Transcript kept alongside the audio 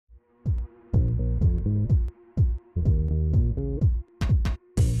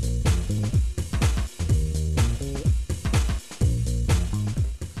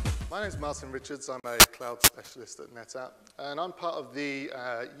My name is Martin Richards. I'm a cloud specialist at NetApp, and I'm part of the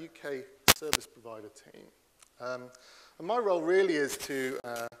UK service provider team. And my role really is to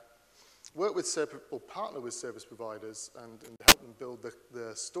work with or partner with service providers and help them build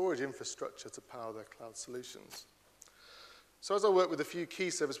the storage infrastructure to power their cloud solutions. So as I work with a few key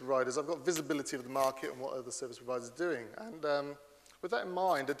service providers, I've got visibility of the market and what other service providers are doing. And with that in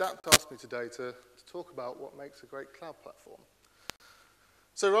mind, Adapt asked me today to talk about what makes a great cloud platform.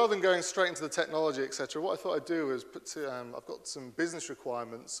 So rather than going straight into the technology, etc., what I thought I'd do is I've got some business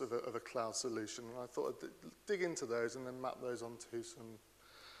requirements of a cloud solution, and I thought I'd dig into those and then map those onto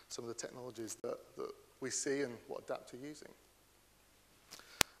some of the technologies that we see and what Adapt are using.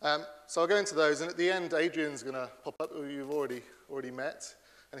 So I'll go into those, and at the end, Adrian's going to pop up, who you've already met,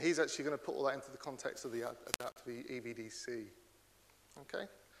 and he's actually going to put all that into the context of the Adapt EVDC. Okay?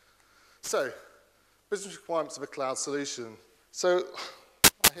 So, business requirements of a cloud solution. So,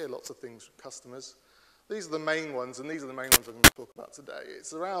 I hear lots of things from customers. These are the main ones, and these are the main ones I'm going to talk about today.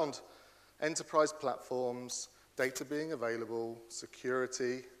 It's around enterprise platforms, data being available,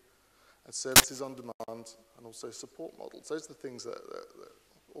 security, and services on demand, and also support models. Those are the things that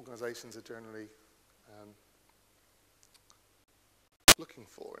organizations are generally looking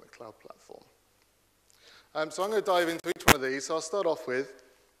for in a cloud platform. So I'm going to dive into each one of these. So I'll start off with,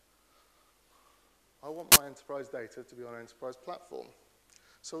 I want my enterprise data to be on an enterprise platform.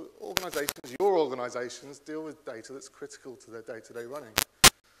 So organizations, your organizations, deal with data that's critical to their day-to-day running.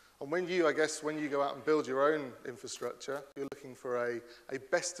 And when you go out and build your own infrastructure, you're looking for a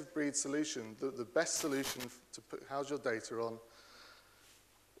best-of-breed solution, the best solution to house your data on.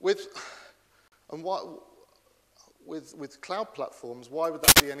 With cloud platforms, why would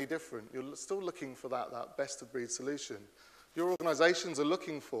that be any different? You're still looking for that best-of-breed solution. Your organizations are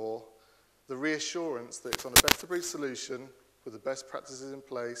looking for the reassurance that it's on a best-of-breed solution with the best practices in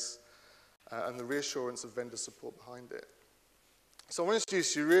place and the reassurance of vendor support behind it. So I want to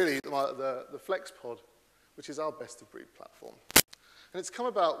introduce you really the FlexPod, which is our best-of-breed platform. And it's come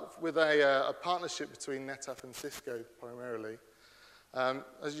about with a partnership between NetApp and Cisco primarily.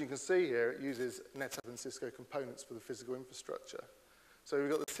 As you can see here, it uses NetApp and Cisco components for the physical infrastructure. So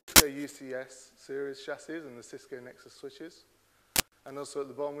we've got the Cisco UCS series chassis and the Cisco Nexus switches. And also at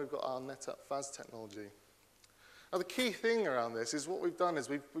the bottom, we've got our NetApp FAS technology. Now the key thing around this is what we've done is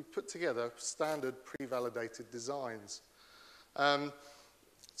we've put together standard pre-validated designs.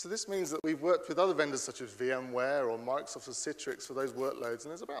 So this means that we've worked with other vendors such as VMware or Microsoft or Citrix for those workloads, and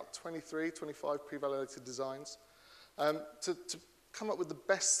there's about 23, 25 pre-validated designs to come up with the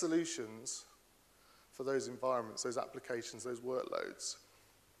best solutions for those environments, those applications, those workloads.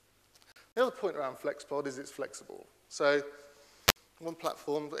 The other point around FlexPod is it's flexible. So one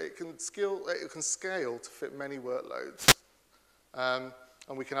platform, it can scale to fit many workloads. And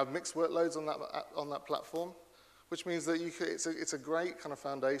we can have mixed workloads on that platform, which means that it's a great kind of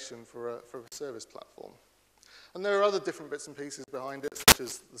foundation for a service platform. And there are other different bits and pieces behind it, such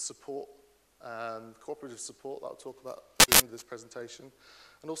as the support, cooperative support that I'll talk about at the end of this presentation,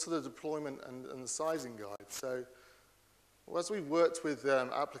 and also the deployment and the sizing guide. So as we've worked with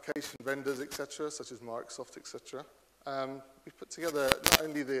application vendors, etc., such as Microsoft, etc., we've put together not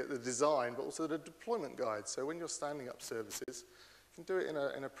only the design, but also the deployment guide. So when you're standing up services, you can do it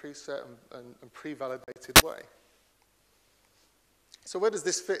in a preset and pre-validated way. So where does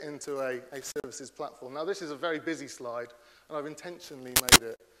this fit into a services platform? Now this is a very busy slide, and I've intentionally made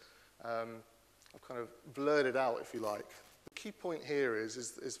it, I've kind of blurred it out, if you like. The key point here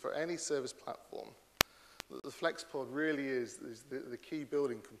is for any service platform, that the FlexPod really is the key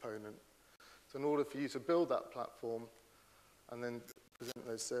building component. So in order for you to build that platform and then present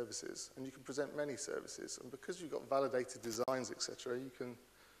those services, and you can present many services, and because you've got validated designs, etc.,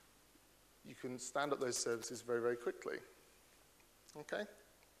 you can stand up those services very, very quickly. Okay?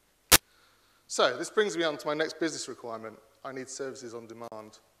 So this brings me on to my next business requirement. I need services on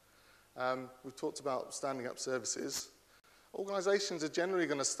demand. We've talked about standing up services. Organizations are generally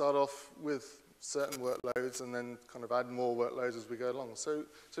going to start off with certain workloads and then kind of add more workloads as we go along. So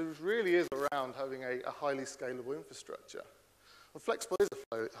it really is around having a highly scalable infrastructure. Well, FlexPod is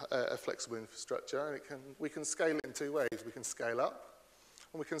a flexible infrastructure, and we can scale it in two ways. We can scale up,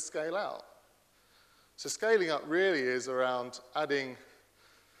 and we can scale out. So scaling up really is around adding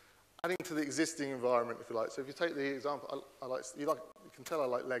to the existing environment, if you like. So if you take the example, you can tell I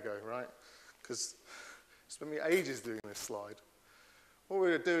like Lego, right? Because it spent me ages doing this slide. What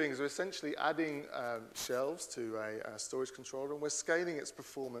we're doing is we're essentially adding shelves to a storage controller, and we're scaling its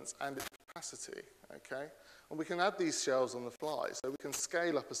performance and its capacity, okay? And we can add these shelves on the fly, so we can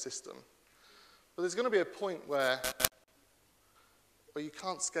scale up a system. But there's going to be a point where where you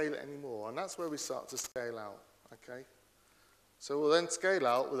can't scale it anymore, and that's where we start to scale out, okay? So we'll then scale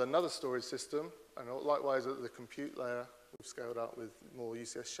out with another storage system, and likewise at the compute layer, we've scaled out with more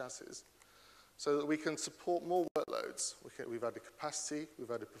UCS chassis, so that we can support more workloads. We've added capacity,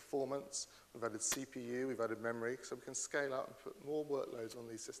 we've added performance, we've added CPU, we've added memory, so we can scale out and put more workloads on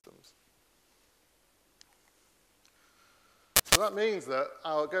these systems. So that means that,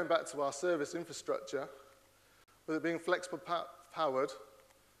 going back to our service infrastructure, with it being flexible powered,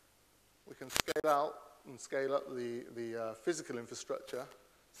 we can scale out and scale up the physical infrastructure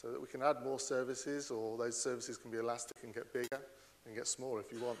so that we can add more services, or those services can be elastic and get bigger and get smaller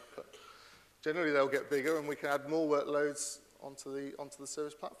if you want. But generally, they'll get bigger, and we can add more workloads onto the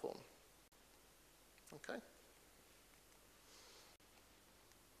service platform. Okay.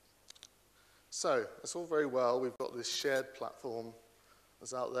 So it's all very well. We've got this shared platform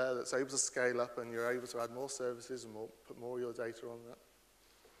that's out there that's able to scale up, and you're able to add more services and put more of your data on that.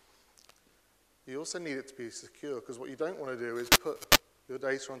 You also need it to be secure, because what you don't want to do is put your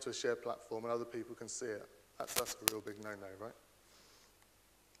data onto a shared platform and other people can see it. That's a real big no-no, right?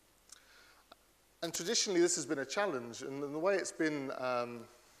 And traditionally, this has been a challenge, and the way it's been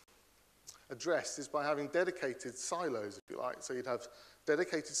addressed is by having dedicated silos, if you like. So you'd have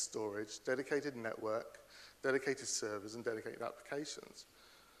dedicated storage, dedicated network, dedicated servers, and dedicated applications.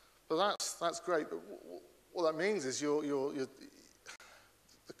 But that's great, but what that means is the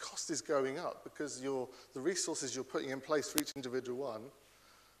cost is going up, because the resources you're putting in place for each individual one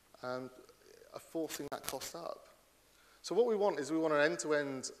are forcing that cost up. So what we want is an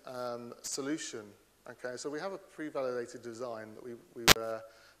end-to-end solution. Okay, so we have a pre-validated design that we've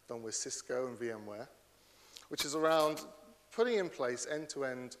done with Cisco and VMware, which is around putting in place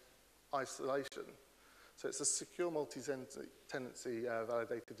end-to-end isolation. So it's a secure multi-tenancy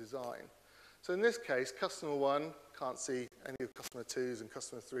validated design. So in this case, customer 1 can't see any of customer 2's and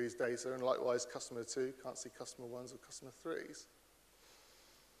customer 3's data, and likewise customer 2 can't see customer 1's or customer 3's.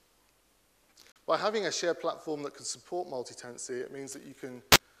 By having a shared platform that can support multi-tenancy, it means that you can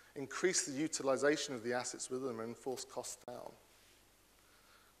increase the utilization of the assets with them and force costs down.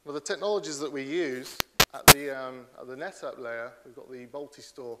 Well, the technologies that we use at the NetApp layer, we've got the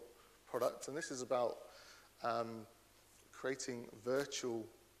multi-store product, and this is about creating virtual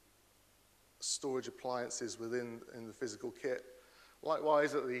storage appliances within the physical kit.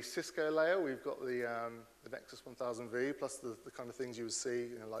 Likewise, at the Cisco layer, we've got the Nexus 1000V, plus the kind of things you would see,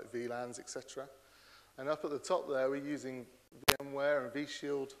 like VLANs, etc. And up at the top there, we're using VMware and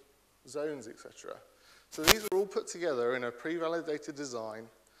vShield zones, etc. So these are all put together in a pre-validated design,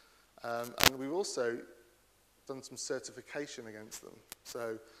 and we've also done some certification against them.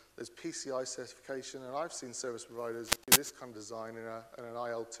 So there's PCI certification, and I've seen service providers do this kind of design in an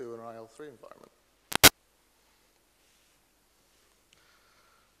IL2 and an IL3 environment.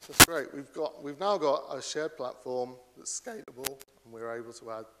 So that's great. We've now got a shared platform that's scalable, and we're able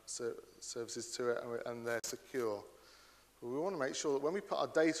to add services to it, and they're secure. But we want to make sure that when we put our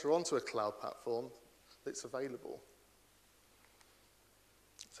data onto a cloud platform, it's available.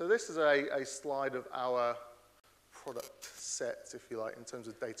 So this is a slide of our product set, if you like, in terms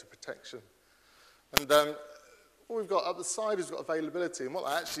of data protection. And what we've got up the side is we've got availability, and what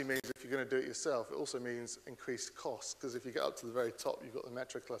that actually means, if you're going to do it yourself, it also means increased costs, because if you get up to the very top, you've got the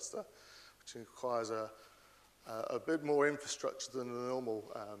Metro cluster, which requires a bit more infrastructure than the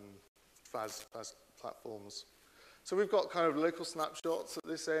normal FAS platforms. So we've got kind of local snapshots at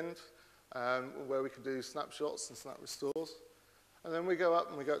this end, where we can do snapshots and snap restores. And then we go up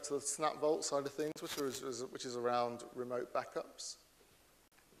and we go to the Snap Vault side of things, which is around remote backups.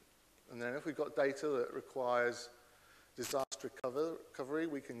 And then if we've got data that requires disaster recovery,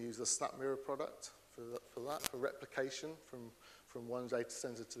 we can use the Snap Mirror product for replication from one data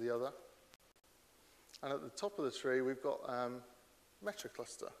center to the other. And at the top of the tree, we've got Metro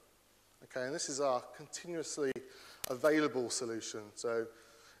Cluster. Okay, and this is our continuously available solution. So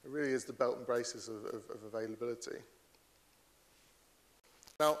it really is the belt and braces of availability.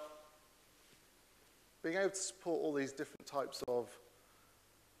 Now, being able to support all these different types of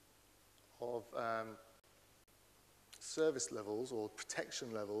service levels or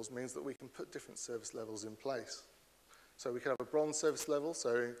protection levels means that we can put different service levels in place. So we can have a bronze service level.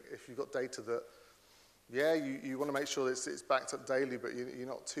 So if you've got data that, yeah, you want to make sure that it's backed up daily, but you're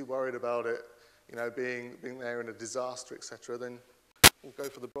not too worried about it, being there in a disaster, etc., then we'll go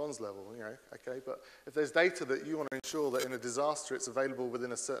for the bronze level, okay? But if there's data that you want to ensure that in a disaster it's available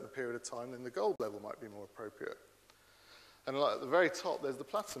within a certain period of time, then the gold level might be more appropriate. And at the very top, there's the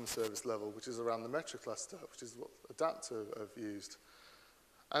platinum service level, which is around the Metro cluster, which is what Adapter have used.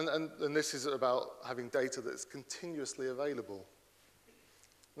 And this is about having data that's continuously available.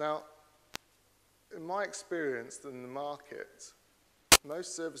 Now, in my experience in the market,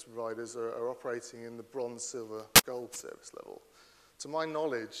 most service providers are operating in the bronze, silver, gold service level. To my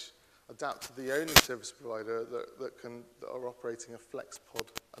knowledge, Adapt are the only service provider that are operating a FlexPod,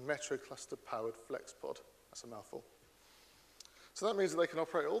 a Metro cluster-powered FlexPod. That's a mouthful. So that means that they can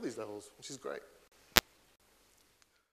operate at all these levels, which is great.